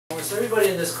almost everybody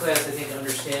in this class, I think,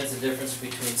 understands the difference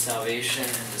between salvation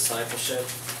and discipleship.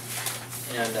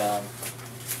 And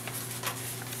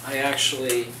I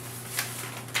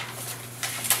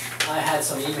had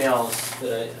some emails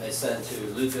that I sent to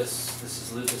Lucas. This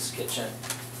is Lucas' kitchen.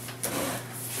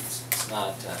 It's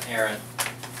not Aaron.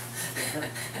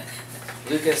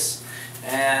 Lucas.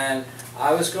 And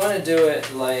I was going to do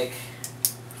it like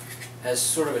as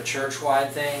sort of a church-wide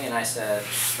thing, and I said,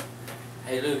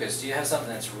 hey Lucas, do you have something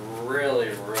that's really,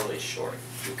 really short?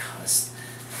 Because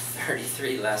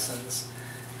 33 lessons.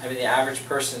 I mean, the average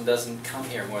person doesn't come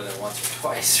here more than once or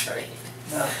twice, right?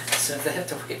 No. So if they have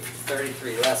to wait for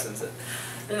 33 lessons,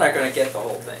 they're not going to get the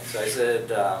whole thing. So I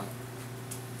said,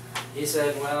 he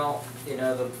said, well, you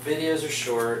know, the videos are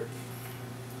short.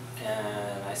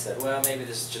 And I said, well, maybe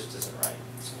this just isn't right.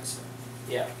 So I said,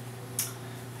 yeah.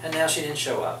 And now she didn't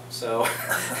show up. So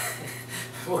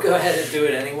we'll go ahead and do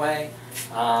it anyway.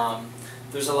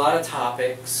 There's a lot of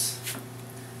topics.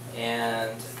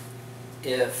 And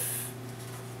if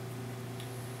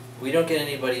we don't get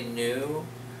anybody new,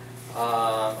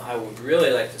 I would really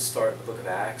like to start the book of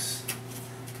Acts.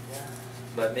 Yeah.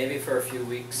 But maybe for a few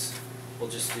weeks, we'll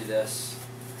just do this.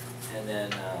 And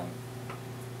then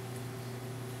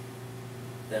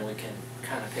we can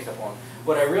kind of pick up on.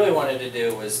 What I really wanted to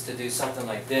do was to do something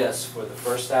like this for the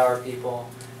first hour people,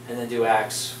 and then do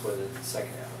Acts for the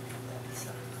second hour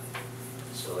people.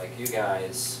 So like you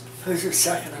guys, Who's your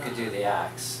second you hour? could do the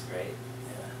Acts, right?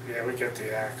 Yeah, we get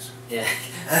the axe. Yeah,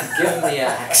 give them the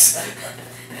Acts.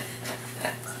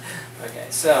 Okay,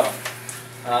 so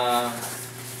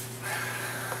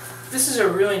this is a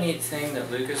really neat thing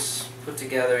that Lucas put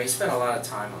together. He spent a lot of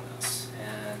time on this,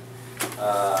 and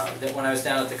that when I was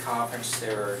down at the conference,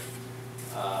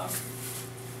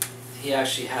 he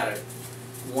actually had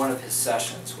one of his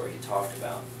sessions where he talked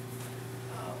about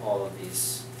all of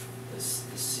this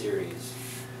series.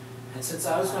 And since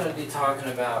I was going to be talking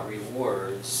about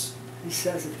rewards, He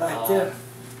says it back there.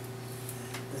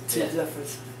 The two yeah.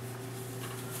 differences.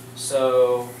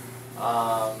 So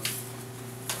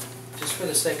just for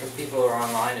the sake of people who are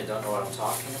online and don't know what I'm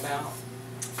talking about,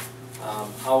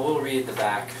 I will read the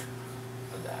back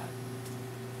of that,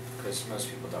 because most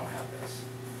people don't have this.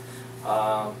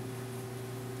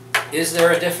 Is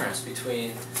there a difference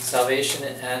between salvation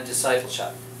and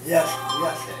discipleship? Yes,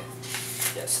 yes. Okay.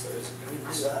 Yes, there is a We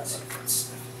difference. do that. Let's see, that's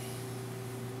Stephanie.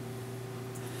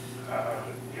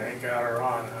 You ain't got her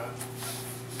on, huh?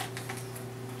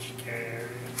 She can't hear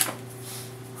you.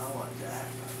 I want that.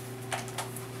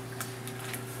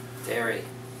 Derry,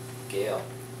 Gail.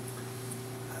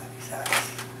 Exactly.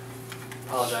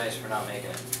 Apologize for not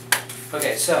making it.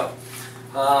 Okay, so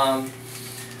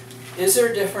is there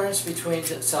a difference between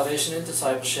salvation and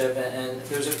discipleship? And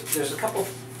there's a couple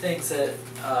things that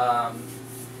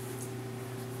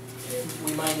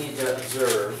we might need to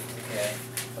observe, okay,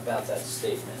 about that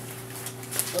statement.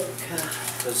 Okay.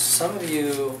 Because some of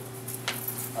you,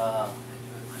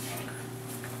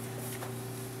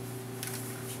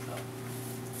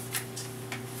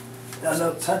 Got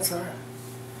no pencil?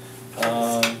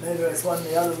 Maybe there's one in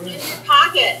the other room. In your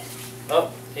pocket.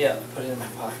 oh, yeah, put it in my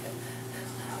pocket.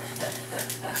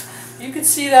 You can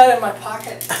see that in my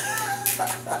pocket.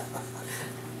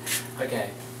 Okay,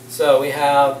 so we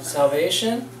have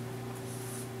salvation.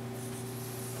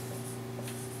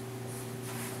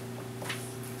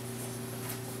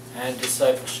 And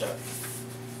discipleship.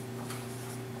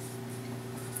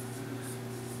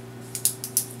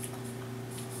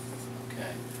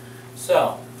 Okay,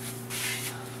 so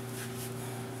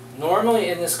normally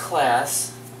in this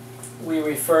class we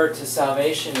refer to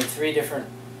salvation in 3 different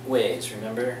ways.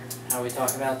 Remember how we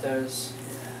talk about those?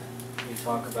 We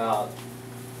talk about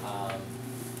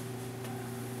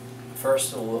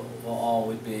first of all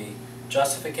would be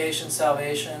justification,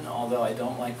 salvation, although I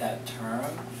don't like that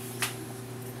term.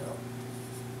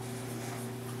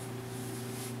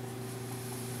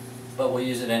 But we'll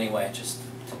use it anyway, just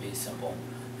to be simple.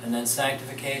 And then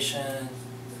sanctification,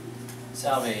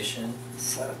 salvation,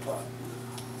 Set apart.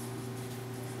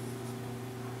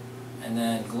 and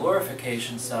then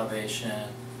glorification,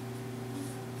 salvation.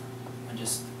 I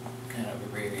just kind of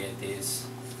abbreviate these.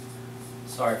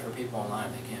 Sorry for people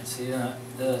online, they can't see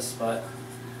this, but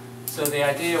so the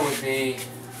idea would be,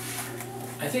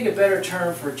 I think a better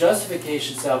term for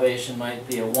justification, salvation might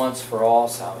be a once-for-all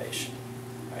salvation,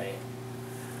 right?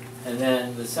 And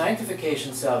then the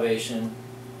sanctification, salvation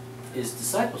is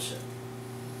discipleship.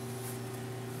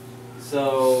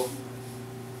 So,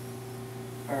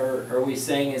 are we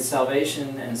saying is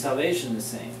salvation and salvation the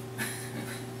same?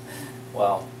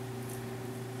 Well,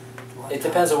 it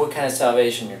depends on what kind of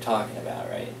salvation you're talking about,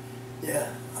 right? Yeah.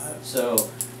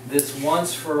 So, this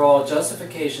once for all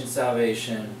justification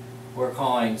salvation we're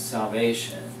calling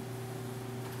salvation,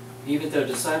 even though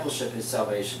discipleship is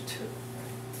salvation too.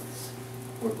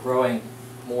 We're growing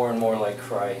more and more like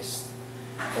Christ.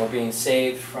 We're being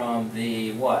saved from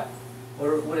the what?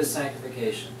 What is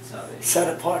sanctification? Salvation.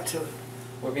 Set apart to it.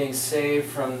 We're being saved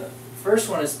from the first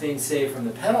one is being saved from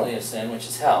the penalty of sin, which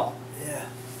is hell. Yeah.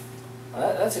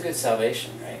 Well, that's a good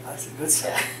salvation, right? That's a good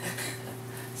sign.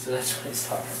 So that's what he's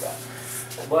talking about.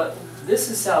 But this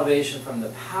is salvation from the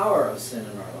power of sin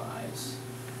in our lives,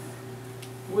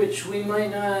 which we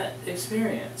might not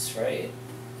experience, right?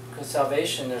 Because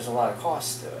salvation, there's a lot of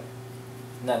cost to it.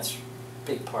 And that's a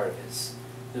big part of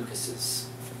Lucas's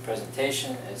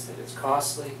presentation, is that it's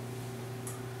costly.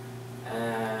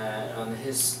 And on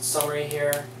his summary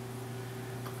here,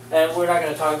 and we're not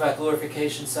going to talk about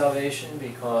glorification salvation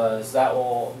because that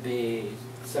will be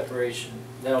separation,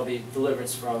 that will be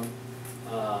deliverance from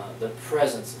the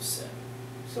presence of sin.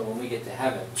 So when we get to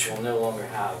heaven, we'll no longer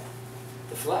have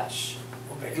the flesh.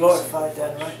 We'll be glorified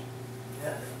then, right?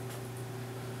 Yeah.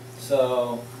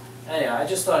 So, anyway, I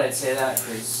just thought I'd say that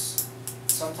because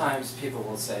sometimes people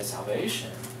will say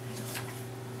salvation.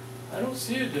 I don't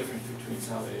see a difference between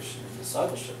salvation and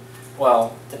discipleship.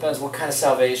 Well, depends what kind of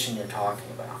salvation you're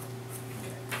talking about.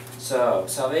 Okay. So,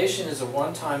 salvation is a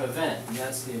one-time event, and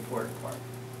that's the important part.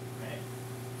 Right?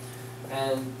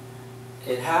 And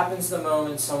it happens the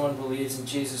moment someone believes in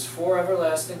Jesus for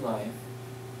everlasting life.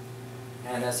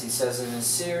 And as he says in this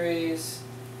series,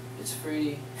 it's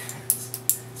free,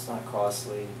 it's not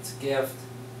costly, it's a gift,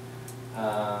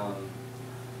 and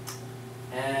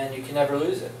you can never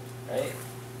lose it, right?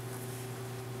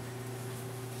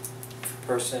 A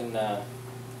person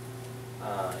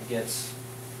gets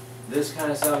this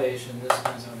kind of salvation, this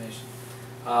kind of salvation,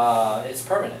 it's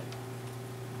permanent.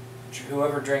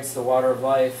 Whoever drinks the water of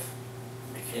life,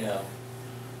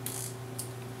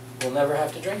 will never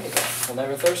have to drink again, will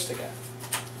never thirst again.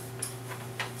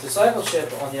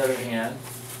 Discipleship, on the other hand,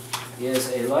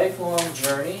 is a lifelong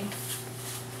journey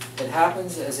that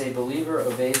happens as a believer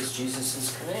obeys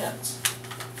Jesus' commands.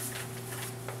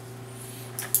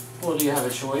 Well, do you have a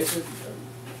choice of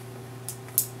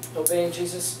obeying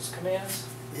Jesus' commands?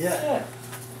 Yeah.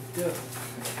 Do.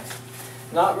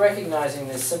 Not recognizing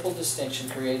this simple distinction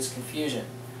creates confusion.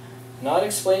 Not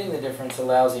explaining the difference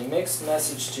allows a mixed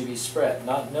message to be spread.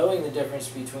 Not knowing the difference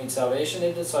between salvation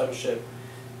and discipleship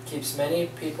keeps many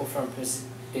people from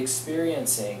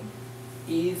experiencing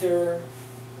either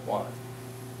one.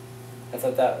 I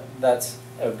thought that's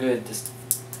a good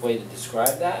way to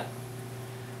describe that.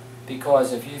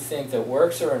 Because if you think that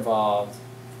works are involved,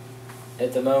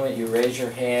 at the moment you raise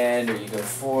your hand or you go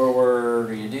forward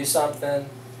or you do something,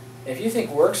 if you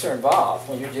think works are involved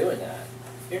when you're doing that,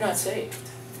 you're not saved.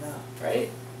 No.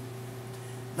 Right?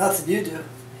 Nothing you do.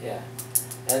 Yeah.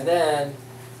 And then,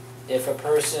 if a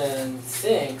person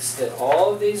thinks that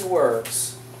all of these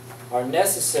works are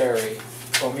necessary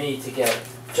for me to get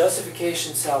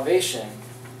justification, salvation,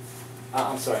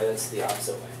 I'm sorry, that's the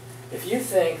opposite way. If you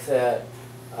think that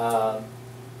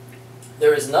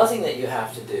there is nothing that you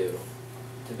have to do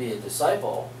to be a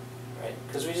disciple, right?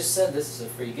 Because we just said this is a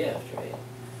free gift, right?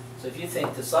 So if you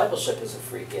think discipleship is a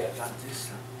free gift,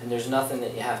 and there's nothing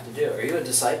that you have to do, are you a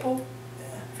disciple?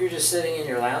 Yeah. If you're just sitting in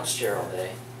your lounge chair all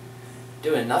day,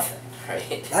 doing nothing,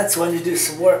 right? That's when you do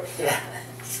some work. Yeah.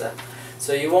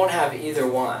 So you won't have either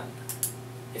one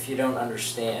if you don't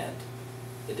understand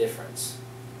the difference.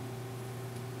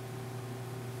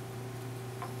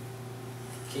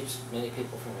 Keeps many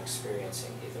people from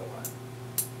experiencing either one.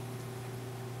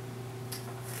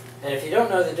 And if you don't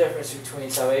know the difference between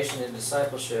salvation and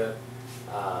discipleship,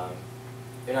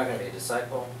 you're not going to be a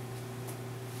disciple.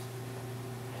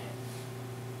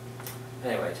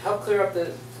 Anyway, to help clear up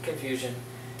the confusion,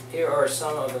 here are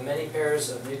some of the many pairs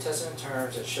of New Testament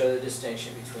terms that show the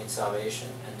distinction between salvation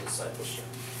and discipleship.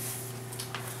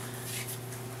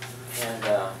 And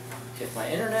if my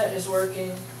internet is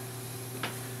working,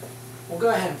 we'll go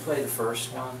ahead and play the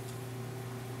first one.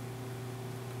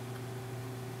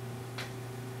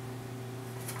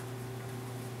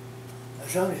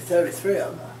 There's only 33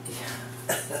 of them. Yeah.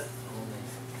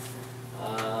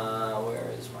 Where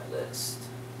is my list?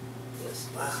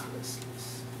 List. There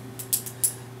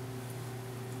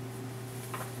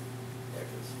it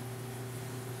is.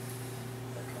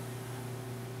 Okay.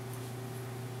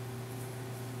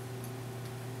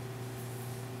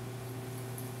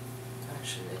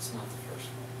 Actually, it's not the first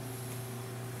one.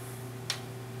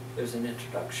 There's an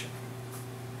introduction.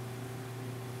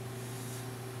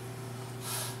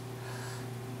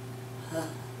 There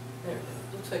it is.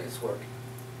 Looks like it's working.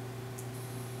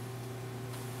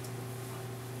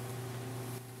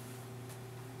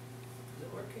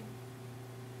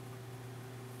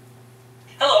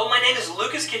 name is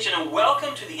Lucas Kitchen, and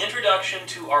welcome to the introduction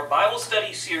to our Bible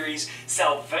study series,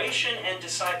 Salvation and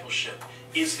Discipleship.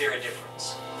 Is there a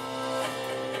difference?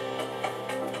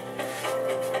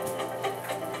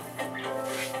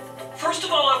 First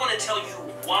of all, I want to tell you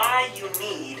why you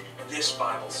need this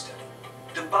Bible study.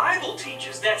 The Bible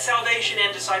teaches that salvation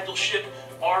and discipleship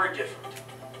are different.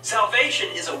 Salvation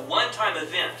is a one-time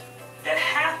event that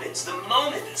happens the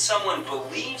moment that someone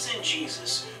believes in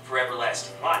Jesus for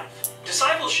everlasting life.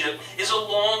 Discipleship is a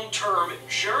long-term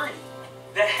journey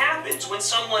that happens when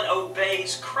someone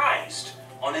obeys Christ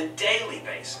on a daily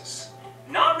basis.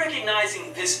 Not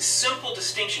recognizing this simple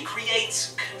distinction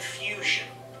creates confusion,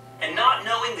 and not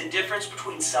knowing the difference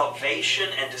between salvation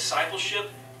and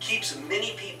discipleship keeps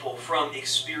many people from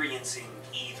experiencing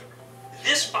either.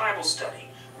 This Bible study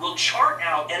will chart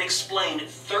out and explain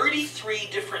 33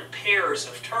 different pairs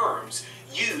of terms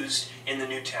used in the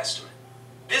New Testament.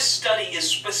 This study is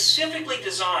specifically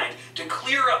designed to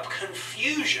clear up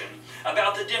confusion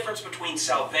about the difference between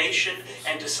salvation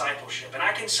and discipleship. And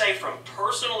I can say from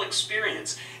personal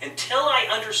experience, until I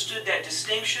understood that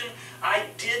distinction, I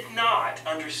did not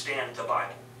understand the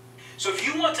Bible. So if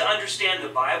you want to understand the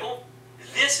Bible,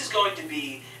 this is going to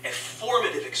be a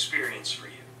formative experience for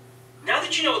you. Now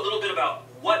that you know a little bit about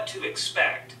what to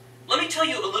expect, let me tell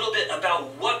you a little bit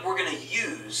about what we're going to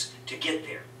use to get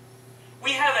there.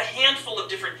 We have a handful of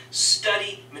different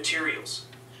study materials.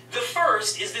 The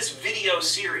first is this video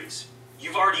series.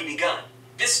 You've already begun.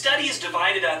 This study is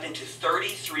divided up into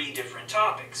 33 different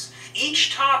topics.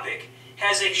 Each topic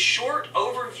has a short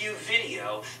overview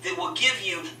video that will give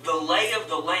you the lay of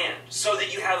the land so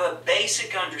that you have a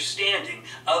basic understanding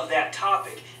of that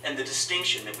topic and the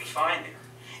distinction that we find there.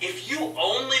 If you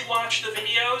only watch the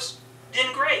videos,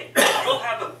 then great. You'll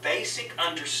have a basic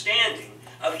understanding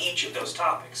of each of those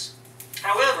topics.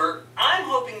 However, I'm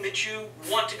hoping that you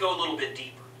want to go a little bit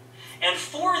deeper. And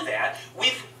for that,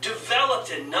 we've developed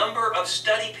a number of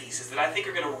study pieces that I think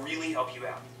are going to really help you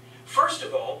out. First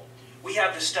of all, we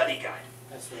have the study guide.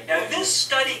 Now, this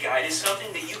study guide is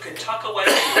something that you can tuck away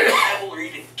in your Bible or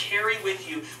even carry with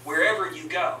you wherever you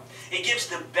go. It gives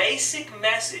the basic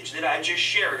message that I just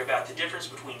shared about the difference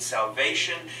between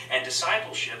salvation and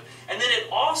discipleship, and then it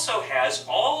also has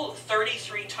all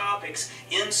 33 topics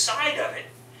inside of it,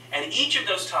 and each of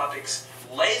those topics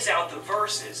lays out the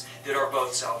verses that are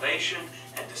both salvation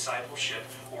and discipleship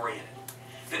oriented.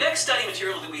 The next study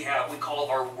material that we have, we call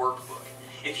our workbook.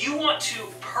 If you want to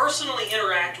personally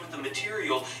interact with the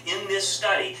material in this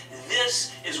study,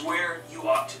 this is where you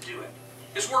ought to do it.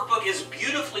 This workbook is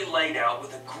beautifully laid out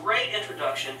with a great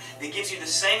introduction that gives you the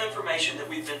same information that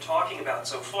we've been talking about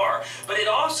so far, but it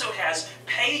also has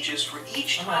pages for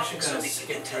each topic so that you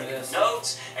can take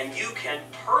notes and you can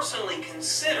personally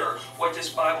consider what this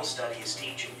Bible study is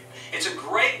teaching you. It's a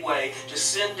great way to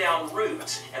send down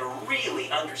roots and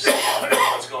really understand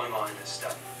what's going on in this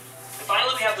study. And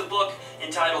finally, we have the book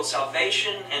entitled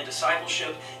Salvation and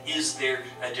Discipleship, Is There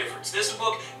a Difference? This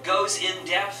book goes in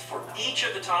depth for each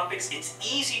of the topics. It's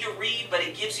easy to read, but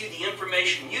it gives you the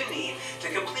information you need to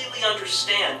completely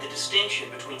understand the distinction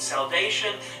between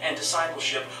salvation and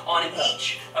discipleship on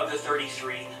each of the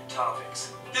 33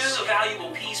 topics. This is a valuable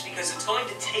piece because it's going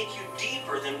to take you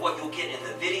deeper than what you'll get in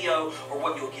the video or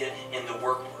what you'll get in the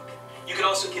workbook. You can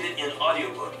also get it in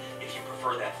audiobook if you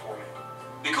prefer that format.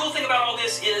 The cool thing about all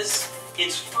this is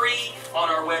it's free on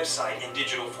our website in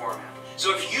digital format.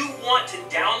 So if you want to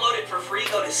download it for free,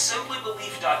 go to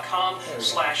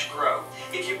simplybelief.com/grow.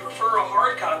 If you prefer a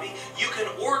hard copy, you can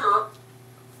order.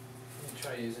 Let me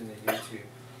try using the YouTube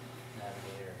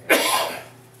navigator here.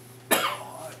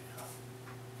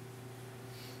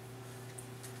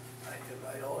 I could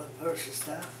write all the verses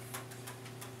down.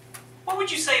 What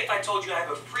would you say if I told you I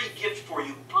have a free gift for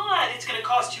you, but it's going to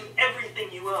cost you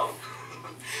everything you own?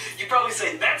 You'd probably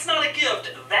say, that's not a gift,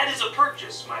 that is a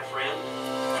purchase, my friend.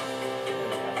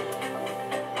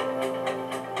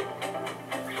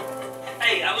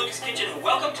 Hey, I'm Lucas Kitchen, and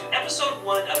welcome to episode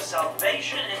 1 of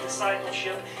Salvation and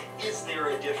Discipleship, Is There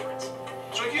a Difference?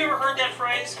 So have you ever heard that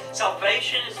phrase,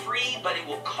 salvation is free, but it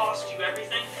will cost you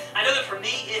everything? I know that for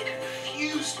me, it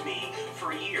confused me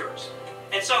for years.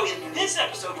 And so in this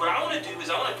episode, what I want to do is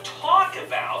I want to talk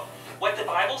about what the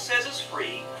Bible says is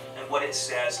free and what it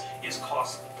says is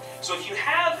costly. So if you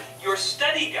have your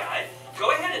study guide, go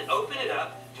ahead and open it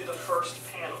up to the first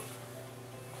panel.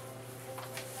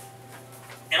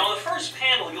 And on the first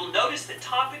panel, you'll notice that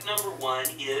topic number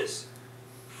 1 is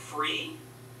free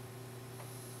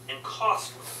and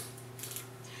costly.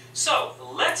 So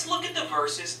let's look at the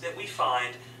verses that we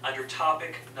find under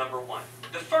topic number 1.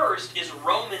 The first is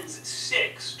Romans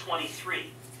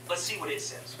 6:23. Let's see what it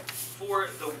says. For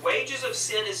the wages of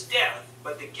sin is death,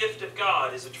 but the gift of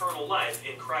God is eternal life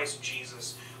in Christ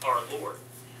Jesus our Lord.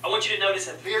 I want you to notice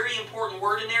a very important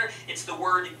word in there. It's the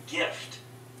word gift.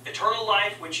 Eternal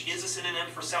life, which is a synonym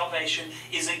for salvation,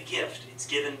 is a gift. It's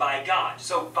given by God.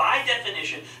 So by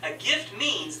definition, a gift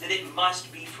means that it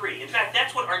must be free. In fact,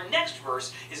 that's what our next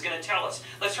verse is going to tell us.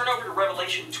 Let's turn over to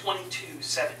Revelation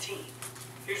 22:17.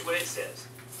 Here's what it says.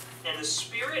 And the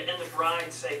Spirit and the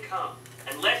bride say, come.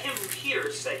 And let him who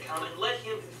hears say, come. And let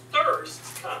him who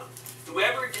thirsts come.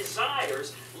 Whoever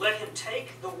desires, let him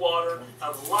take the water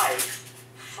of life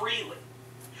freely.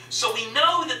 So we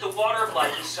know that the water of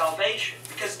life is salvation,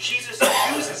 because Jesus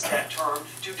uses that term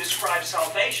to describe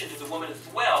salvation to the woman at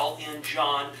the well in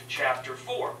John chapter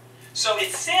 4. So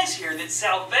it says here that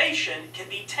salvation can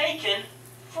be taken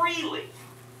freely.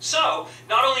 So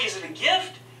not only is it a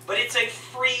gift, but it's a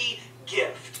free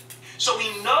gift. So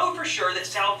we know for sure that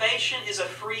salvation is a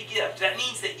free gift. That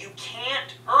means that you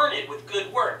can't earn it with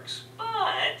good works.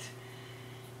 But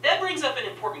that brings up an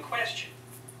important question.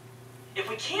 If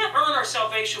we can't earn our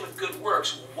salvation with good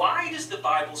works, why does the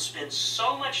Bible spend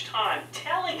so much time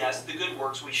telling us the good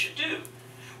works we should do?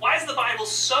 Why is the Bible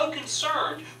so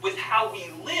concerned with how we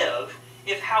live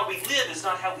if how we live is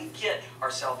not how we get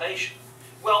our salvation?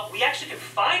 Well, we actually can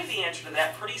find the answer to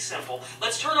that pretty simple.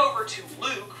 Let's turn over to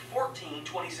Luke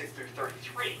 14:26 through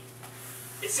 33.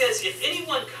 It says, if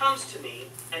anyone comes to me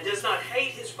and does not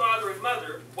hate his father and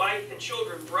mother, wife and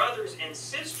children, brothers and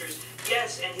sisters,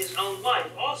 yes, and his own life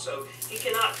also, he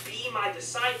cannot be my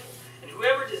disciple. And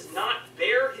whoever does not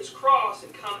bear his cross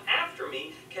and come after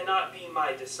me cannot be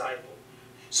my disciple.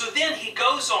 So then he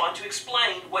goes on to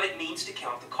explain what it means to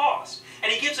count the cost.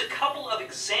 And he gives a couple of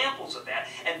examples of that.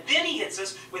 And then he hits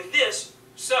us with this.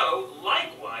 So,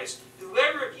 likewise,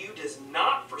 whoever of you does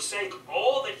not forsake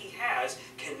all that he has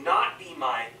cannot be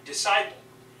my disciple.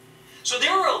 So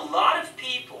there are a lot of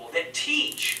people that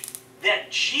teach that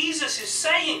Jesus is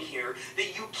saying here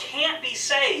that you can't be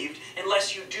saved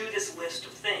unless you do this list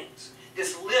of things,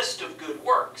 this list of good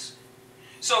works.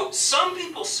 So some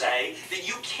people say that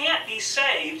you can't be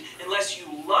saved unless you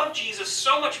love Jesus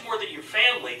so much more than your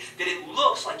family that it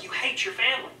looks like you hate your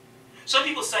family. Some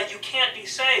people say you can't be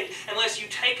saved unless you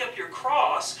take up your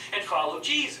cross and follow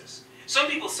Jesus. Some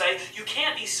people say you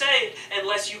can't be saved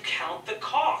unless you count the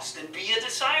cost and be a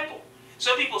disciple.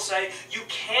 Some people say you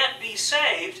can't be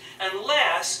saved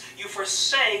unless you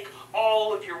forsake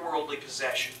all of your worldly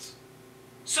possessions.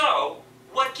 So,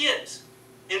 what gives?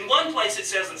 In one place it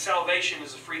says that salvation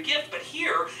is a free gift, but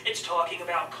here it's talking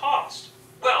about cost.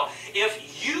 Well,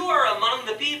 if you are among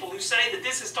the people who say that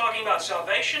this is talking about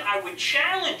salvation, I would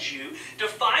challenge you to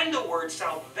find the word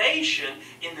salvation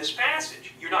in this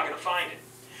passage. You're not going to find it.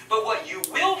 But what you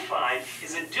will find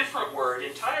is a different word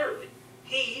entirely.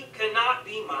 He cannot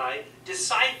be my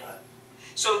disciple.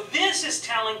 So this is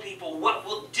telling people what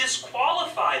will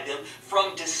disqualify them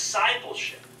from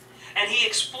discipleship. And he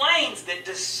explains that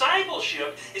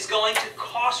discipleship is going to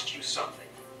cost you something.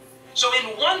 So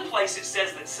in one place it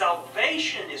says that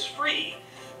salvation is free,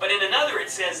 but in another it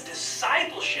says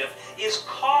discipleship is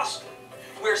costly.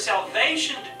 Where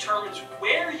salvation determines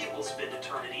where you will spend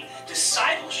eternity,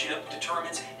 discipleship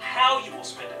determines how you will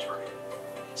spend eternity.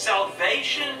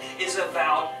 Salvation is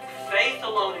about faith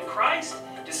alone in Christ.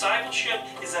 Discipleship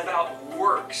is about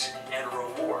works and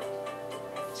reward.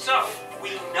 So,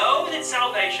 we know that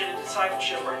salvation and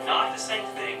discipleship are not the same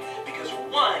thing because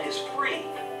one is free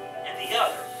and the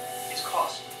other is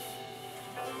costly.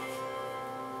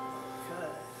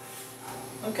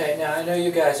 Okay, now I know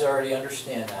you guys already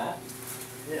understand that.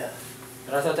 Yeah.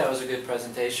 But I thought that was a good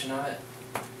presentation of it.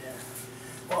 Yeah.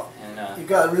 Well, And you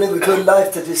got to live a good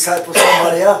life to disciple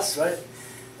somebody else, right?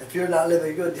 If you're not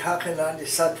living good, how can I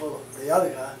disciple the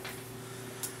other guy?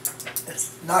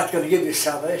 It's not going to give you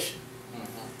salvation.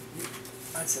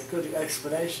 That's a good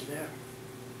explanation there.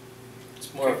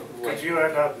 it's more Could you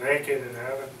end up naked in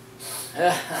heaven?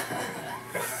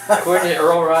 according to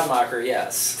Earl Rodmacher,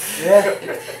 yes.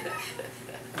 Yeah.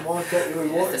 You won't get your The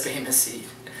rewards. famous seed.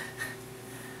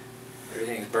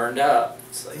 Everything's burned up.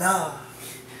 It's like, No.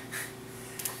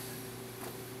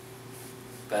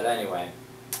 But anyway,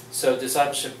 so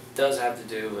discipleship does have to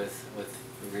do with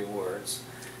rewards.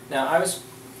 Now I was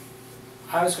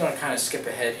going to kind of skip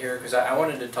ahead here because I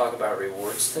wanted to talk about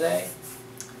rewards today.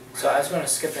 So I was going to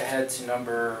skip ahead to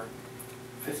number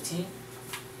 15.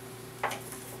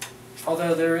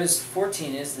 Although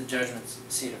 14 is the judgment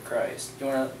seat of Christ. You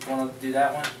want to do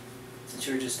that one? Since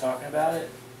you were just talking about it?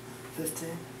 15?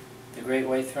 The great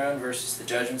white throne versus the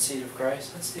judgment seat of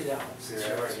Christ? Let's do that one. Since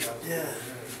you already, Yeah.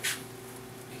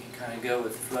 we can kind of go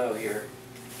with the flow here.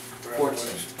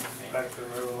 Revelation. 14. Back to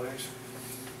Revelation.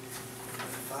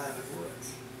 5 it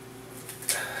was.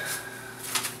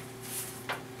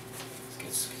 It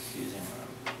gets confusing when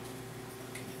I'm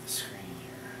looking at the screen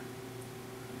here.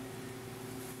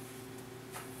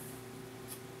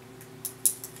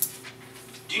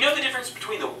 Do you know the difference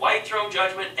between the white throne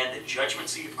judgment and the judgment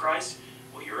seat of Christ?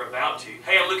 Well, you're about to.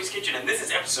 Hey, I'm Lucas Kitchen, and this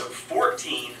is episode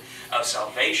 14 of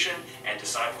Salvation and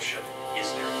Discipleship.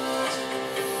 Is there a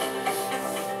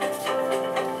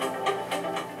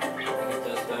I think it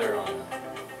does better on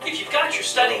the... If you've got your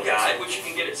study guide, which you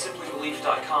can get at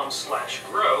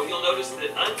simplybelief.com/grow, you'll notice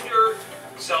that under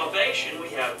salvation we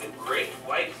have the great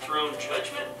white throne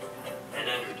judgment, and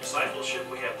under discipleship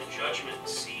we have the judgment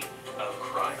seat of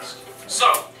Christ.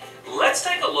 So, let's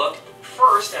take a look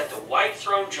first at the white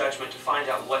throne judgment to find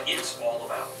out what it's all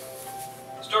about.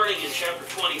 Starting in chapter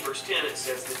 20, verse 10, it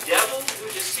says, "The devil who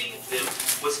deceived them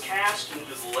was cast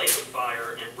into the lake of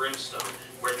fire and brimstone,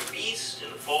 where the beast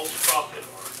and the false prophet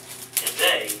are, and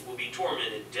they will be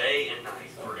tormented day and night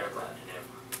forever and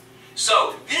ever."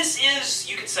 So, this is,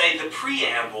 you could say, the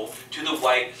preamble to the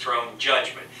white throne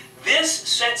judgment. This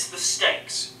sets the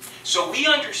stakes. So we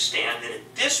understand that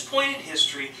at this point in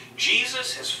history,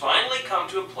 Jesus has finally come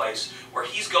to a place where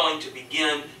he's going to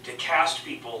begin to cast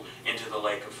people into the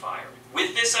lake of fire.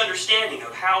 With this understanding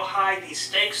of how high these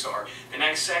stakes are, the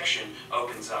next section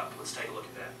opens up. Let's take a look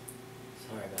at that.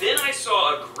 Sorry about "Then that. I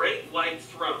saw a great white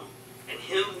throne, and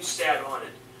him who sat on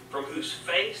it, from whose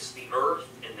face the earth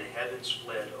and the heavens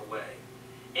fled away.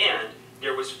 And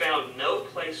there was found no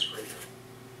place for him.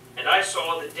 And I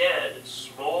saw the dead,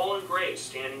 small and great,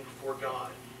 standing before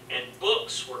God, and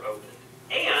books were opened.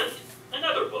 And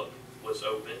another book was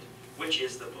opened, which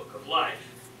is the book of life.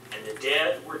 And the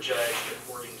dead were judged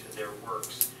according to their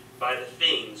works, by the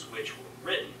things which were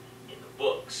written in the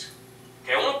books."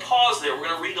 Okay, I want to pause there. We're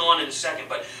going to read on in a second,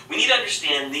 but we need to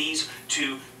understand these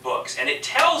two books. And it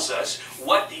tells us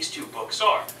what these two books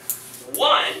are.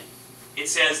 One, it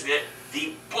says that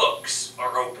the books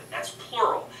are open. That's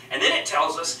plural. And then it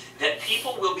tells us that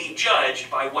people will be judged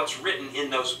by what's written in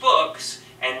those books,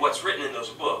 and what's written in those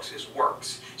books is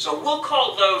works. So we'll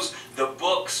call those the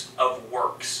books of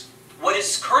works. What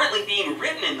is currently being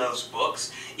written in those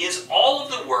books is all of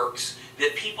the works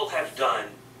that people have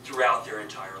done throughout their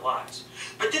entire lives.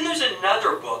 But then there's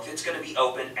another book that's going to be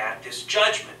open at this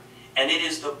judgment, and it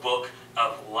is the book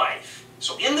of life.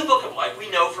 So in the book of life, we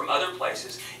know from other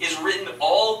places, is written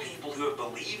all people who have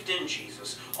believed in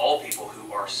Jesus, all people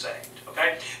who are saved.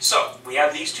 Okay? So we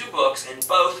have these two books, and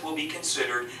both will be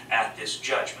considered at this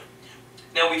judgment.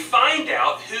 Now we find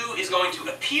out who is going to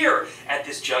appear at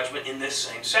this judgment in this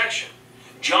same section.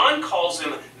 John calls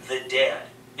them the dead.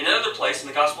 In another place in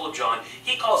the Gospel of John,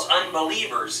 he calls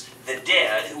unbelievers the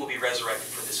dead who will be resurrected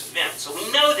for this event. So we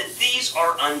know that these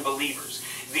are unbelievers.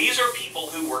 These are people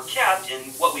who were kept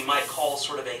in what we might call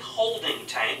sort of a holding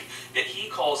tank that he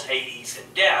calls Hades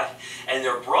and death, and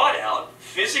they're brought out,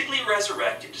 physically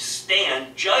resurrected, to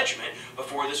stand judgment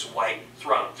before this white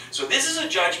throne. So this is a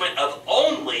judgment of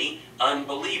only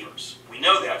unbelievers. We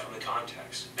know that from the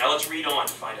context. Now let's read on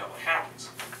to find out what happens.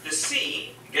 "The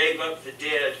sea gave up the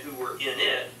dead who were in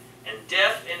it, and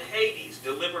death and Hades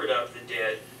delivered up the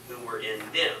dead who were in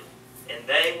them. And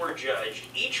they were judged,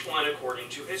 each one according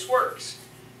to his works.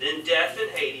 Then death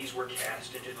and Hades were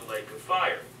cast into the lake of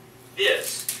fire.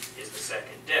 This is the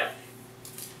second death.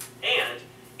 And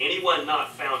anyone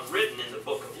not found written in the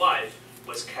book of life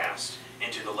was cast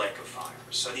into the lake of fire."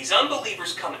 So these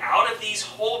unbelievers come out of these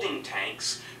holding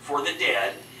tanks for the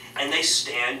dead, and they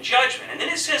stand judgment. And then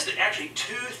it says that actually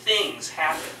two things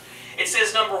happen. It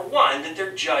says, number one, that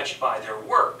they're judged by their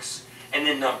works. And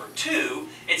then number two,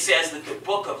 it says that the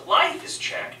book of life is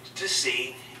checked to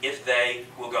see if they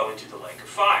will go into the lake of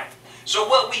fire. So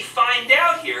what we find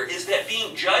out here is that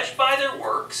being judged by their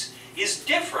works is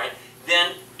different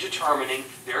than determining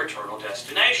their eternal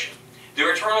destination.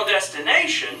 Their eternal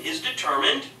destination is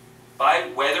determined by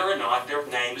whether or not their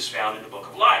name is found in the book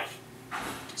of life.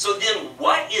 So then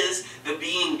what is the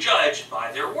being judged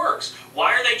by their works?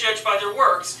 Why are they judged by their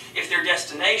works if their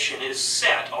destination is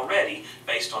set already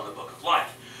based on the book of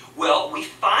life? Well, we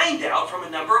find out from a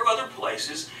number of other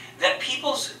places that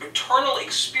people's eternal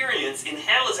experience in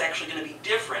hell is actually going to be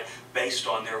different based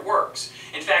on their works.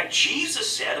 In fact,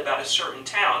 Jesus said about a certain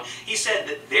town, he said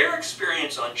that their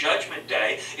experience on Judgment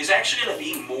Day is actually going to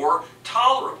be more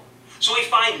tolerable. So we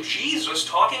find Jesus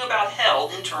talking about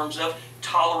hell in terms of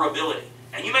tolerability.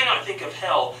 And you may not think of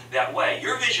hell that way.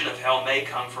 Your vision of hell may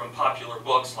come from popular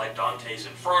books like Dante's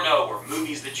Inferno or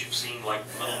movies that you've seen like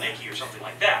Little Nicky or something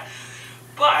like that.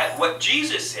 But what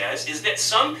Jesus says is that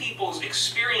some people's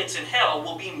experience in hell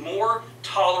will be more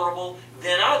tolerable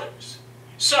than others.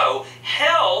 So,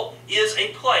 hell is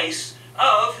a place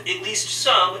of at least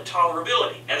some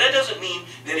tolerability. Now that doesn't mean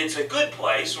that it's a good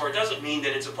place, or it doesn't mean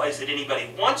that it's a place that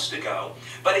anybody wants to go,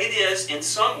 but it is in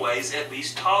some ways at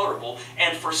least tolerable,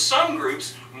 and for some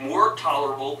groups more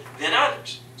tolerable than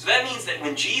others. So that means that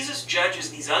when Jesus judges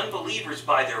these unbelievers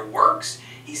by their works,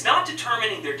 He's not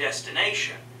determining their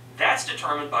destination. That's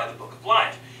determined by the book of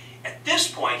life. At this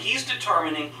point, He's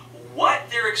determining what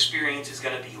their experience is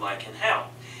going to be like in hell.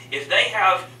 If they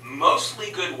have mostly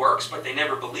good works, but they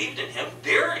never believed in Him,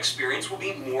 their experience will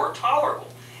be more tolerable,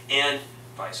 and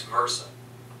vice versa.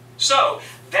 So,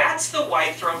 that's the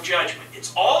white throne judgment.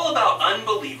 It's all about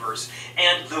unbelievers,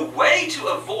 and the way to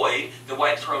avoid the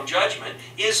white throne judgment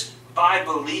is by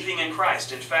believing in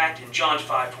Christ. In fact, in John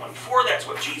 5:24, that's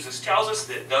what Jesus tells us,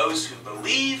 that those who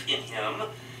believe in Him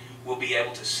will be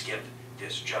able to skip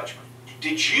this judgment.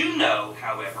 Did you know,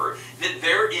 however, that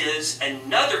there is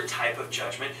another type of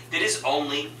judgment that is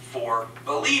only for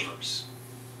believers?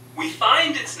 We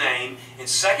find its name in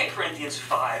 2 Corinthians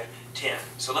 5:10.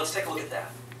 So let's take a look at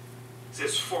that. It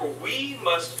says, "For we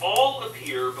must all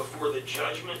appear before the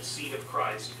judgment seat of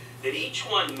Christ, that each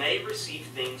one may receive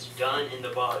things done in the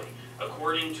body,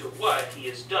 according to what he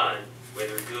has done,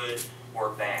 whether good or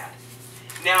bad."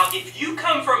 Now, if you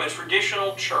come from a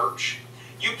traditional church,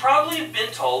 you probably have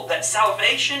been told that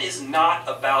salvation is not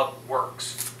about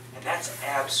works. And that's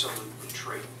absolutely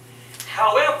true.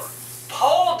 However,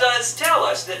 Paul does tell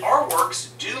us that our works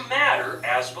do matter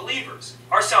as believers.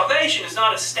 Our salvation is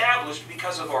not established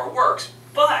because of our works,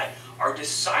 but our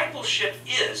discipleship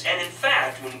is. And in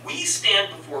fact, when we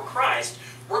stand before Christ,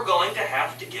 we're going to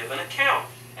have to give an account.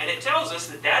 And it tells us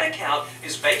that that account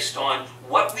is based on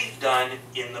what we've done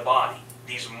in the body,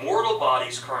 these mortal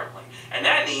bodies currently. And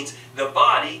that means the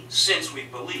body since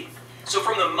we've believed. So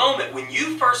from the moment when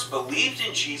you first believed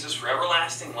in Jesus for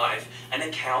everlasting life, an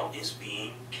account is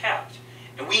being kept.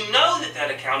 And we know that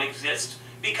that account exists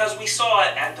because we saw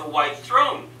it at the white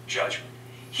throne judgment.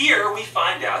 Here we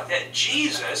find out that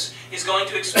Jesus is going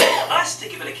to expect us to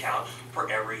give an account for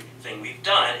everything we've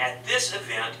done at this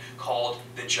event called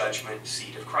the judgment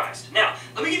seat of Christ. Now,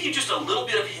 let me give you just a little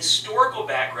bit of historical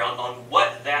background on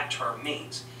what that term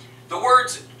means. The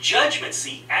words judgment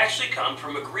seat actually come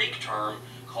from a Greek term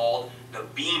called the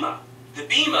bema. The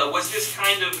bema was this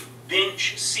kind of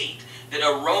bench seat that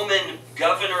a Roman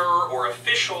governor or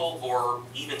official or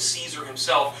even Caesar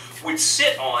himself would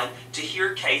sit on to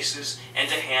hear cases and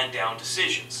to hand down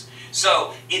decisions.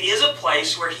 So it is a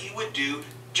place where he would do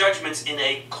judgments in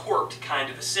a court kind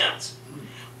of a sense.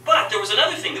 But there was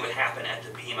another thing that would happen at the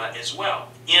bema as well.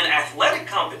 In athletic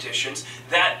competitions,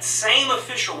 that same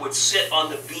official would sit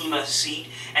on the bema seat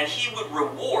and he would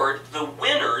reward the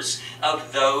winners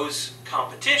of those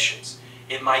competitions.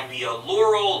 It might be a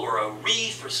laurel or a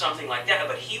wreath or something like that,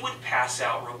 but he would pass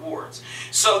out rewards.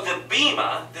 So the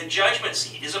bema, the judgment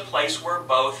seat, is a place where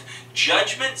both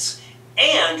judgments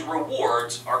and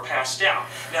rewards are passed out.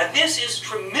 Now this is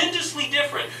tremendously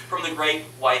different from the great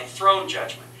white throne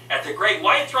judgment. At the great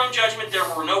white throne judgment, there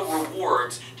were no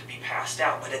rewards to be passed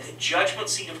out. But at the judgment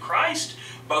seat of Christ,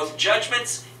 both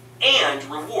judgments and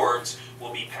rewards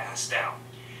will be passed out.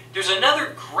 There's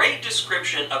another great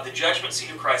description of the judgment seat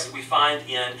of Christ that we find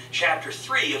in chapter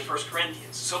 3 of 1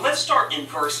 Corinthians. So let's start in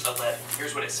verse 11.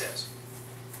 Here's what it says.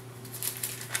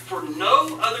 "For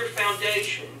no other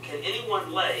foundation can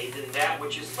anyone lay than that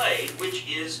which is laid, which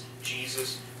is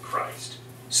Jesus Christ."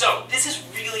 So, this is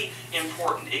really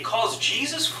important. It calls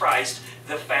Jesus Christ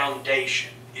the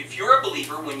foundation. If you're a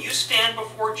believer, when you stand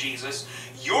before Jesus,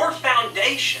 your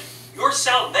foundation, your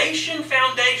salvation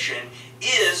foundation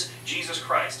is Jesus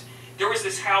Christ. There was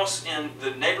this house in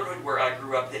the neighborhood where I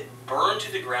grew up that burned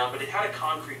to the ground, but it had a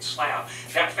concrete slab.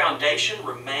 That foundation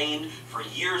remained for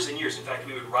years and years. In fact,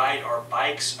 we would ride our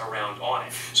bikes around on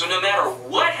it. So no matter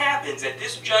what happens at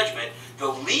this judgment, the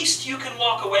least you can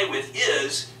walk away with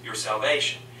is your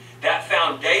salvation. That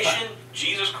foundation,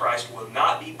 Jesus Christ, will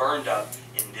not be burned up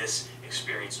in this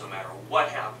experience no matter what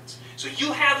happens. So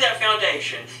you have that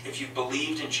foundation if you've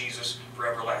believed in Jesus for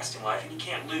everlasting life, and you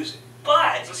can't lose it.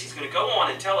 But he's going to go on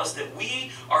and tell us that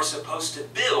we are supposed to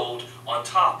build on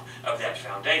top of that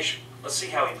foundation. Let's see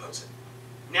how he puts it.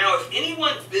 "Now if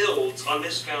anyone builds on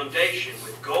this foundation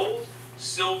with gold,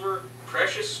 silver,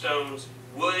 precious stones,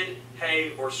 wood,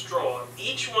 hay, or straw,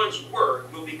 each one's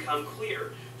work will become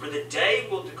clear, for the day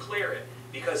will declare it,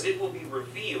 because it will be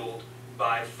revealed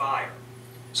by fire."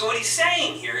 So what he's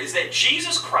saying here is that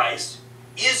Jesus Christ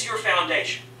is your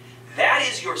foundation. That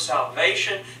is your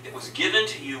salvation that was given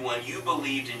to you when you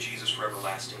believed in Jesus for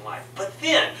everlasting life. But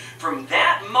then, from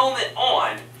that moment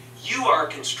on, you are a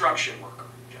construction worker.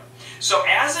 So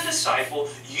as a disciple,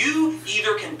 you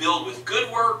either can build with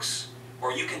good works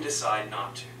or you can decide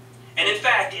not to. And in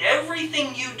fact,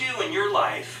 everything you do in your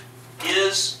life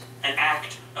is an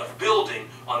act of building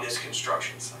on this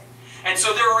construction site. And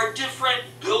so there are different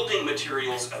building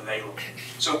materials available.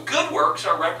 So good works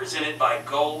are represented by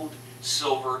gold,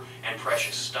 silver, and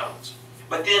precious stones.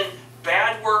 But then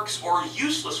bad works, or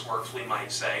useless works we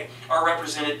might say, are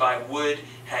represented by wood,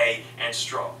 hay, and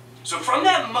straw. So from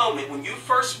that moment when you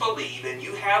first believe and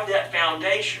you have that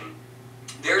foundation,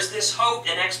 there's this hope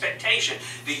and expectation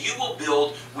that you will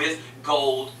build with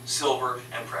gold, silver,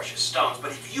 and precious stones.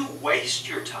 But if you waste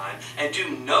your time and do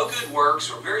no good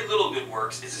works or very little good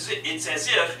works, it's as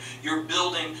if you're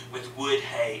building with wood,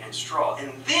 hay, and straw.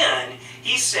 And then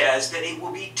he says that it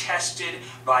will be tested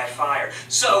by fire.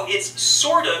 So it's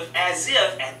sort of as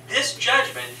if at this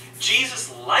judgment,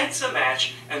 Jesus lights a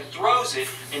match and throws it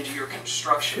into your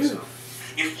construction zone.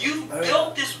 If you've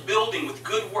built this building with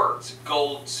good works,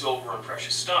 gold, silver, and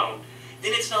precious stone,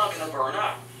 then it's not going to burn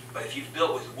up. But if you've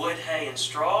built with wood, hay, and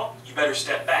straw, you better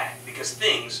step back because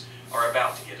things are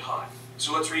about to get hot.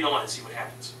 So let's read on and see what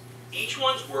happens. Each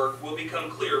one's work will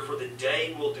become clear, for the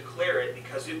day will declare it,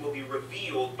 because it will be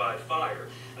revealed by fire.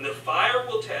 And the fire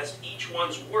will test each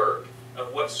one's work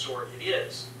of what sort it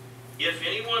is. If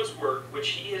anyone's work which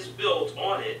he has built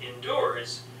on it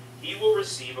endures, he will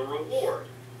receive a reward.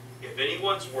 If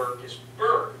anyone's work is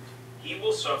burned, he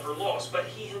will suffer loss, but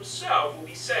he himself will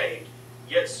be saved,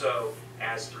 yet so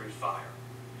as through fire.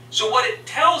 So what it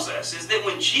tells us is that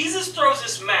when Jesus throws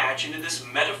this match into this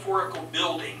metaphorical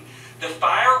building, the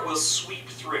fire will sweep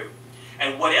through.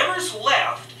 And whatever's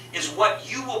left is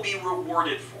what you will be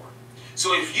rewarded for.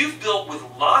 So if you've built with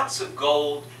lots of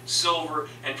gold, silver,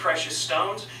 and precious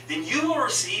stones, then you will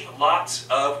receive lots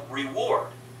of reward.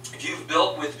 If you've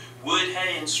built with wood,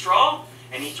 hay, and straw,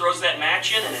 and he throws that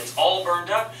match in and it's all burned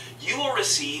up, you will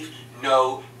receive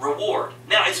no reward.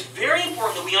 Now, it's very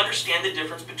important that we understand the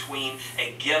difference between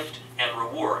a gift and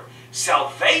reward.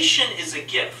 Salvation is a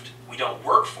gift. We don't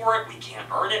work for it, we can't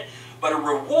earn it, but a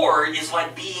reward is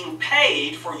like being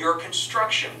paid for your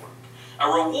construction work. A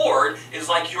reward is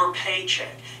like your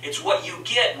paycheck. It's what you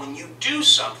get when you do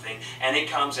something and it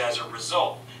comes as a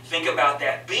result. Think about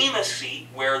that Bema seat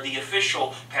where the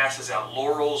official passes out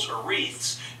laurels or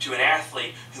wreaths to an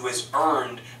athlete who has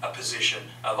earned a position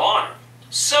of honor.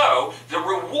 So, the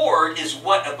reward is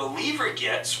what a believer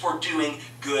gets for doing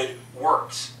good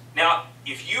works. Now,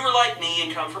 if you're like me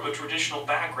and come from a traditional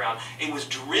background, it was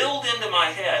drilled into my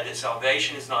head that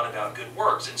salvation is not about good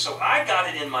works. And so I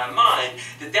got it in my mind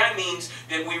that that means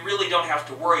that we really don't have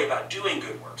to worry about doing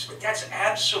good works. But that's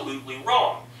absolutely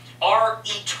wrong. Our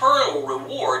eternal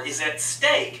reward is at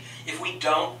stake if we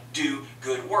don't do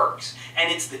good works.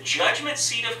 And it's the judgment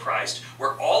seat of Christ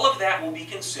where all of that will be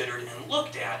considered and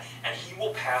looked at, and he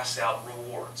will pass out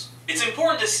rewards. It's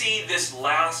important to see this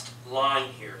last line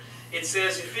here. It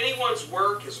says, if anyone's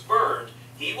work is burned,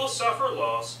 he will suffer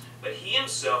loss, but he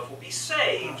himself will be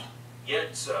saved,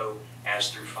 yet so as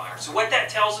through fire. So what that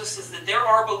tells us is that there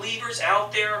are believers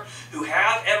out there who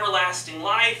have everlasting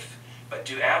life, but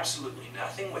do absolutely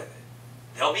nothing with it.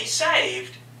 They'll be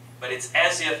saved, but it's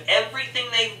as if everything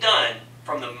they've done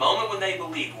from the moment when they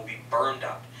believe will be burned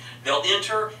up. They'll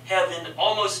enter heaven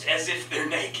almost as if they're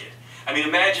naked. I mean,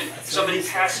 imagine somebody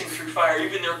passing through fire,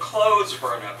 even their clothes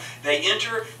burn up. They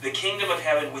enter the kingdom of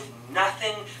heaven with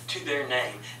nothing to their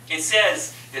name. It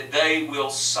says that they will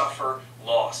suffer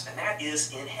loss, and that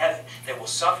is in heaven. They will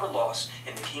suffer loss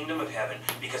in the kingdom of heaven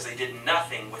because they did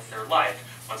nothing with their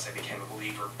life once they became a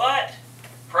believer. But,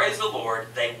 praise the Lord,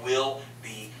 they will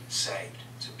be saved.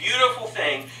 It's a beautiful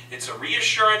thing. It's a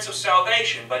reassurance of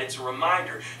salvation, but it's a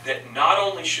reminder that not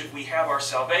only should we have our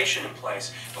salvation in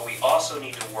place, but we also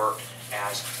need to work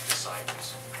as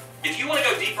disciples. If you want to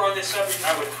go deeper on this subject,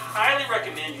 I would highly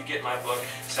recommend you get my book,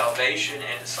 Salvation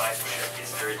and Discipleship.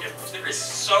 Is There a Difference? There is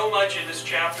so much in this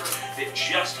chapter that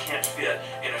just can't fit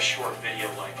in a short video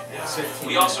like this.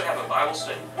 We also have a Bible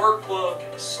study workbook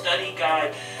and a study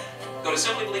guide. Go to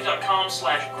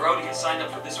simplybelieve.com/grow to get signed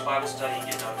up for this Bible study and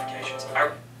get notifications.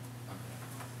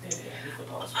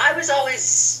 I was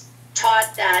always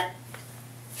taught that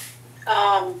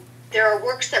there are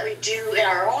works that we do in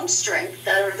our own strength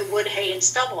that are the wood, hay, and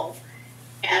stubble.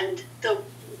 And the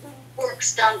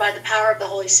works done by the power of the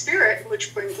Holy Spirit,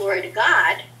 which bring glory to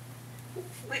God,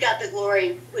 we got the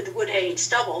glory with the wood, hay, and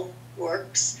stubble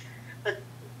works. But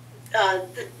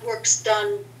the works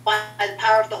done by the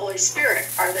power of the Holy Spirit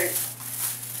are the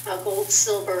gold,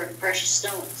 silver, and precious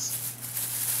stones.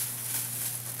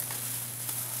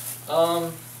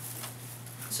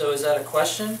 So is that a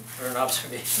question or an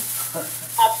observation?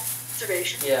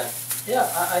 Observation. Yeah,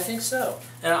 I think so.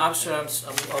 And I'm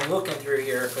looking through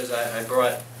here because I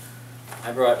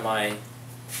brought my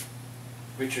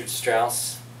Richard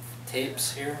Strauss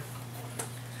tapes here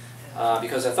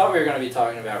because I thought we were going to be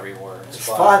talking about rewards. There's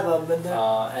but, 5 of them in there.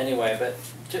 Anyway, but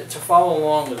to follow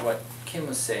along with what Kim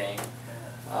was saying,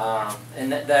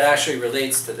 and that actually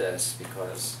relates to this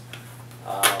because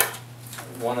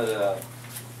one of the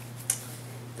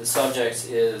subjects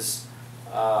is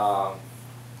how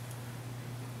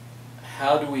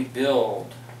do we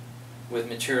build with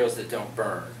materials that don't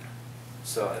burn?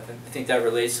 So I think that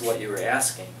relates to what you were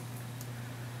asking.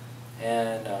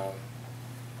 And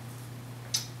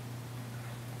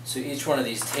so each one of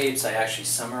these tapes I actually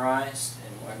summarized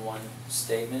in one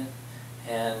statement.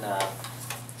 And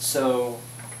so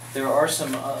there are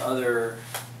some other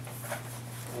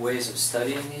ways of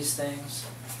studying these things.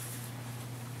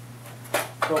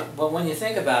 But when you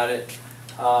think about it,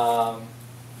 I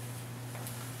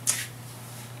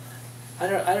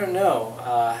don't know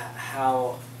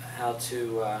how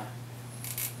to.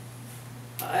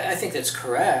 I think that's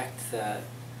correct that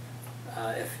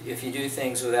if you do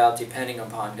things without depending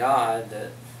upon God,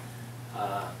 that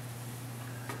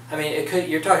I mean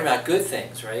you're talking about good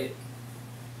things, right?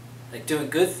 Like doing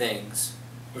good things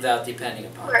without depending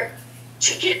upon Right. God.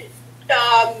 To get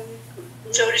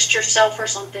noticed yourself or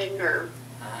something, or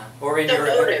Or in the your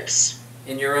motives.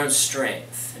 in your own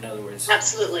strength. In other words,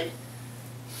 Absolutely.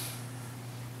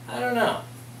 I don't know.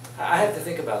 I have to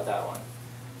think about that one.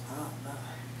 Oh, no.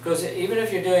 Because even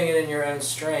if you're doing it in your own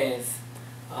strength,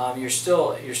 you're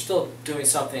still doing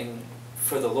something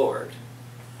for the Lord.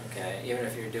 Okay, even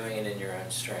if you're doing it in your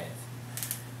own strength.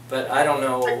 But I don't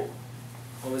know.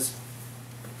 What was?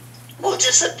 Well,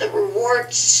 just that the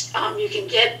rewards you can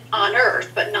get on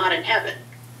earth, but not in heaven.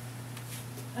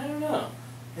 I don't know.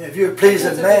 If you're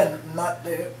pleasing men, not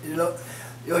there,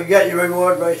 you'll get your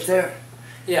reward right there.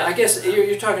 Yeah, I guess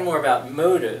you're talking more about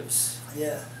motives,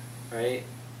 Yeah. right?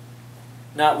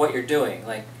 Not what you're doing.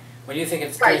 Like when you think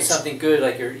of doing Right. something good,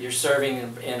 like you're serving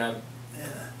in a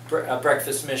Yeah.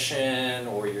 breakfast mission,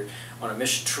 or you're on a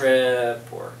mission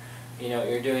trip, or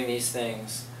you're doing these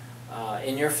things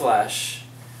in your flesh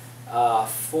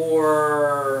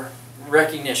for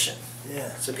recognition.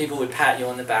 Yeah. So people would pat you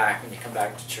on the back when you come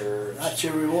back to church. That's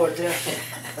your reward there.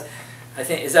 I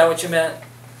think, is that what you meant?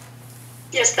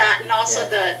 Yes, that, and also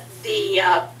the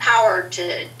power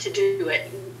to do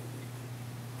it.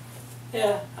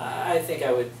 Yeah, I think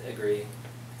I would agree.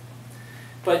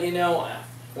 But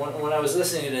when I was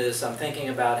listening to this, I'm thinking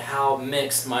about how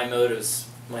mixed my motives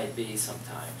might be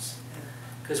sometimes.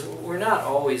 Because we're not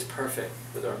always perfect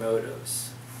with our motives.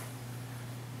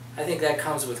 I think that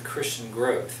comes with Christian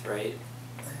growth, right?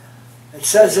 It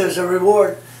says there's a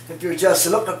reward if you're just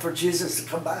looking for Jesus to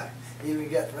come back. You even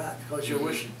get that because you're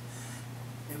wishing.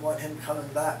 You want him coming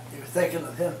back. You're thinking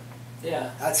of him.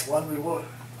 Yeah. That's one reward.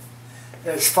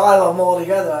 There's 5 of them all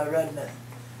together I read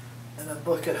in a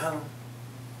book at home.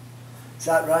 Is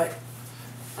that right?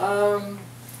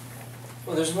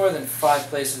 Well, there's more than 5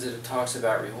 places that it talks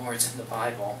about rewards in the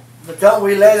Bible. But don't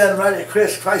we lay them right at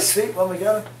Christ's feet when we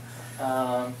get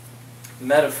them?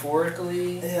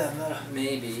 Metaphorically, Yeah, no.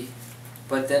 maybe.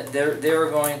 But they were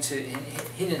going to.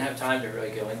 He didn't have time to really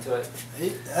go into it.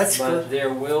 That's But good. there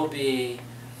will be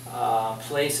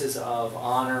places of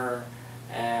honor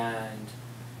and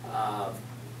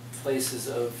places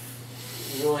of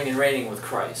ruling and reigning with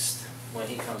Christ when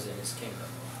he comes in his kingdom.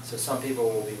 So some people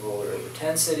will be ruler over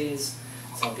 10 cities,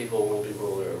 some people will be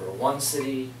ruler over 1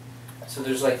 city. So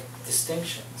there's like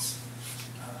distinctions.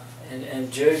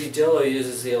 And Jody Dillow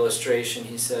uses the illustration.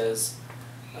 He says,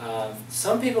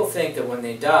 some people think that when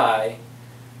they die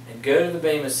and go to the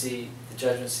Bema seat, the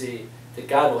judgment seat, that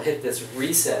God will hit this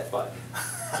reset button.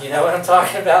 You know what I'm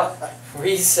talking about?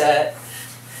 Reset.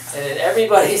 And then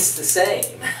everybody's the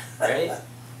same, right?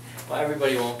 Well,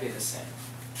 everybody won't be the same.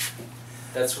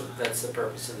 That's the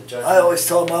purpose of the judgment. I always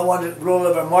told them I wanted to rule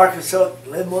over Marcus Hook,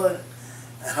 Linwood,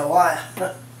 and Hawaii.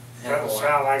 Doesn't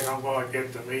sound like I'm going to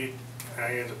get to meet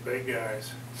any of the big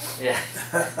guys. Yeah.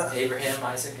 Abraham,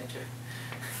 Isaac, and Jacob.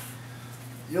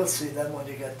 You'll see them when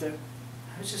you get there.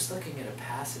 I was just looking at a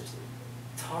passage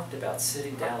that talked about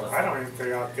sitting down with. I don't even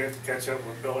think I'll catch up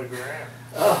with Billy Graham.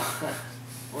 Oh.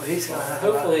 Well, he's going to have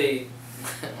Hopefully.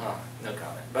 Well, no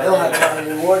comment. But He'll have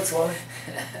any rewards for him.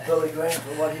 Billy Graham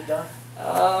for what he done.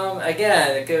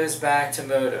 Again, it goes back to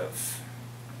motive.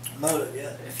 Motive,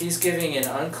 yeah. If he's giving an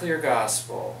unclear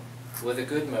gospel with a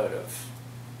good motive,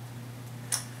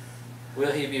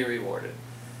 will he be rewarded?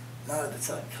 Not if it's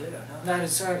unclear, no.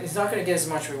 He's not going to get as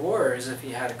much reward as if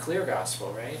he had a clear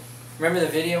gospel, right? Remember the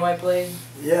video I played?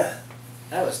 Yeah.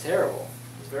 That was terrible.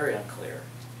 It was very unclear.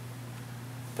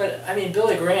 But, I mean,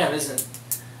 Billy Graham isn't...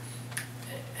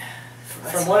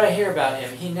 From what I hear about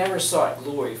him, he never sought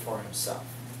glory for himself.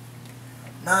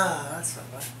 Nah, that's not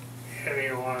right.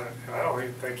 And I don't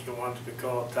even think he wanted to be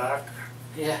called doctor.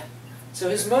 Yeah. So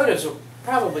his motives were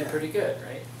probably pretty good,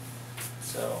 right?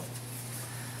 So...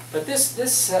 But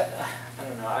this, I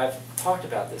don't know, I've talked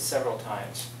about this several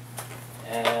times,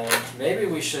 and maybe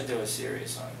we should do a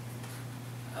series on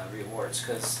rewards,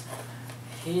 because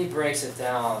he breaks it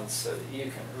down so that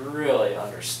you can really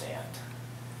understand.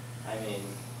 I mean,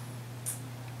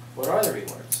 what are the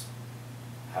rewards?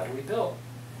 How do we build?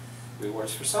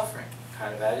 Rewards for suffering,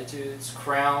 kind of attitudes,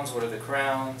 crowns, what are the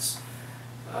crowns?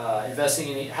 Investing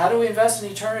in, how do we invest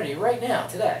in eternity right now,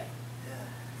 today?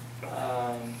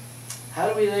 How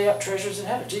do we lay up treasures in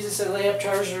heaven? Jesus said lay up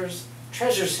treasures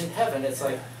in heaven. It's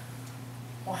like,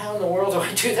 well, how in the world do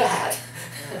I do that?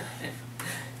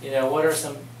 You know, what are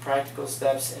some practical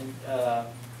steps in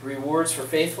rewards for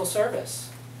faithful service?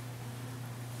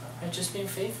 And just being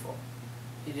faithful.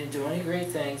 You didn't do any great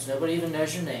things. Nobody even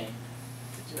knows your name.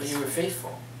 But you were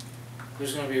faithful.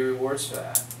 There's going to be rewards for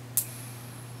that.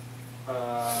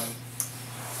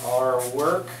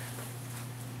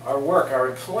 Our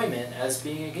employment as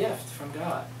being a gift from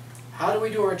God. How do we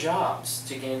do our jobs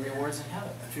to gain rewards in heaven?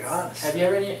 If you're honest. Have you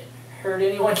ever heard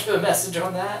anyone give a message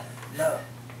on that? No.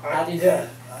 How do you Yeah.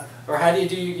 or how do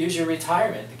you use your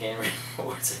retirement to gain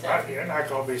rewards in heaven? You're not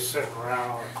going to be sitting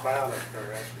around on a cloud up there,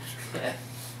 that's for sure.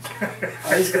 Yeah.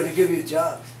 Oh, he's going to give you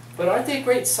jobs. But aren't they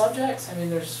great subjects? I mean,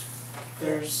 there's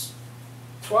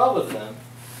 12 of them,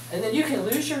 and then you can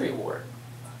lose your reward.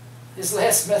 His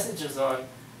last message is on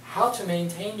how to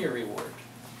maintain your reward.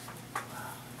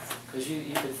 Because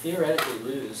you could theoretically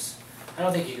lose. I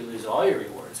don't think you could lose all your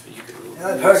rewards, but you could lose. Yeah,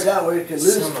 I've heard that where you could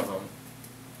lose some of them.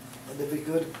 And to be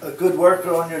a good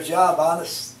worker on your job,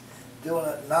 honest, doing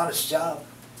an honest job.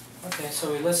 Okay,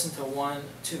 so we listened to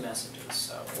 2 messages,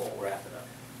 so we'll wrap it up.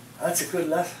 That's a good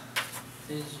lesson.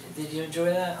 Did you enjoy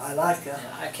that? I like that.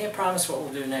 Yeah, I can't promise what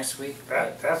we'll do next week.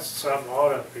 That's something all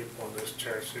the people in this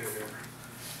church do here.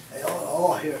 They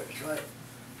all hear it, right?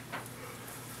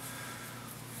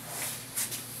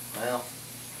 Well,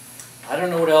 I don't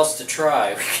know what else to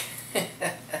try.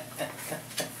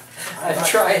 I've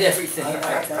tried everything.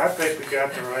 I think we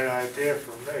got the right idea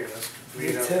for me. Let's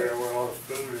meet up there where all the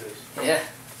food is. Yeah.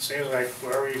 Seems like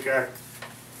wherever you got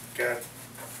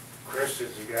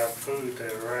Christians, you got food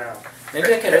there around.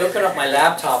 Maybe I could open up my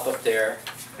laptop up there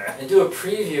and do a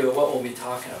preview of what we'll be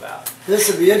talking about. This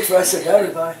will be interesting to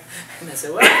everybody. And I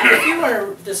said, well, if you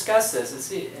want to discuss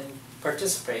this and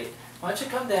participate, why don't you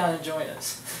come down and join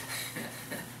us?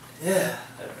 Yeah.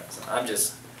 I don't know. So I'm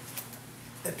just...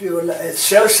 If you it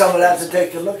shows someone have to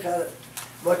take a look at it.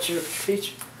 What you're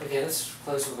teaching. Okay, let's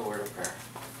close with a word of prayer.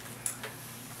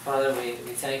 Father, we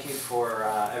thank you for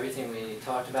everything we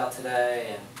talked about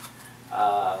today, and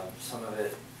some of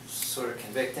it sort of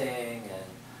convicting,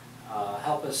 and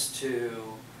help us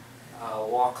to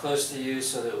walk close to you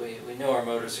so that we know our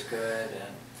motives are good,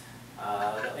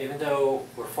 and even though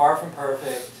we're far from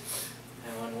perfect,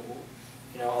 and when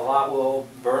a lot will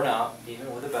burn up,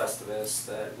 even with the best of us,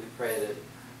 that we pray that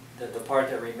the part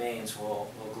that remains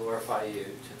will glorify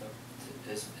you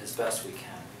as best we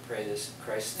can. We pray this in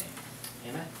Christ's name.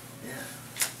 Amen? Yeah.